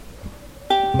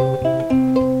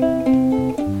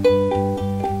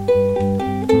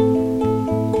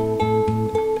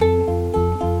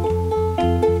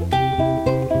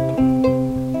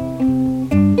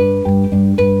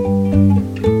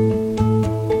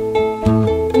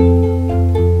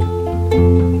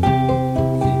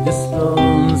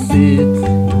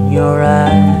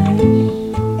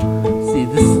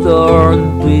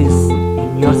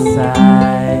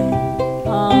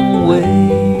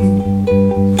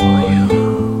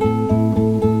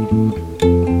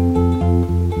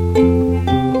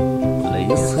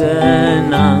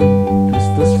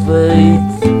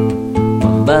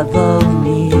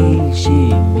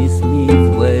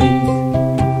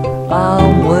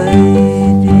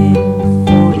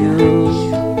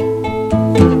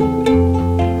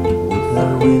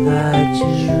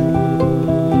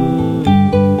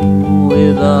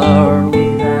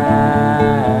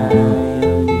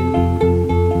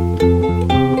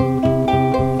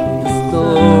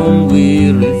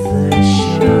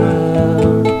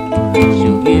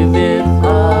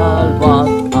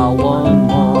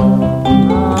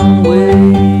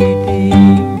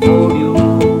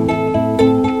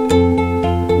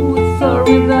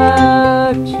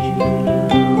without you.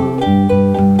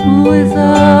 With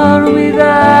or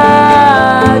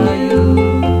without you,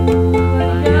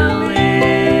 I can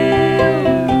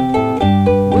live.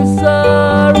 With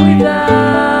or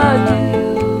without you.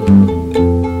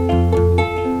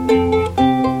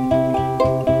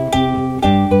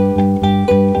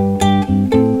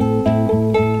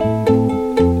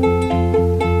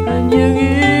 And you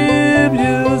give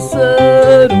your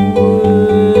sad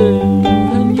word,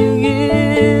 and you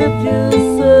give your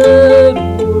sad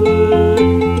word,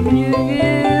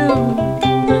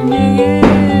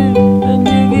 and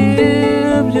you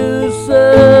give your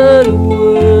sad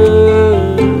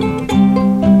word.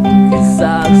 'Cause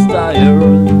I'm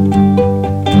tired,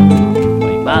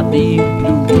 my body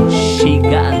blue, she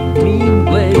got me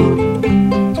wait,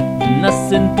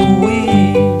 nothing to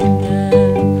eat,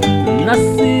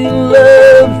 nothing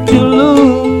left to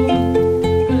lose.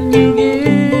 And you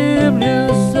give your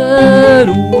sad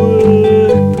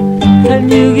word, and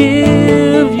you give